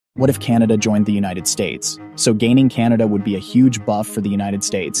What if Canada joined the United States? So gaining Canada would be a huge buff for the United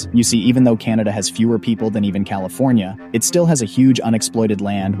States. You see, even though Canada has fewer people than even California, it still has a huge unexploited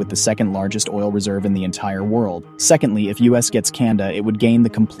land with the second largest oil reserve in the entire world. Secondly, if US gets Canda, it would gain the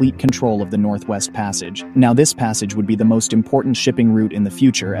complete control of the Northwest Passage. Now this passage would be the most important shipping route in the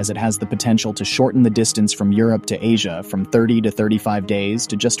future, as it has the potential to shorten the distance from Europe to Asia from 30 to 35 days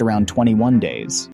to just around 21 days.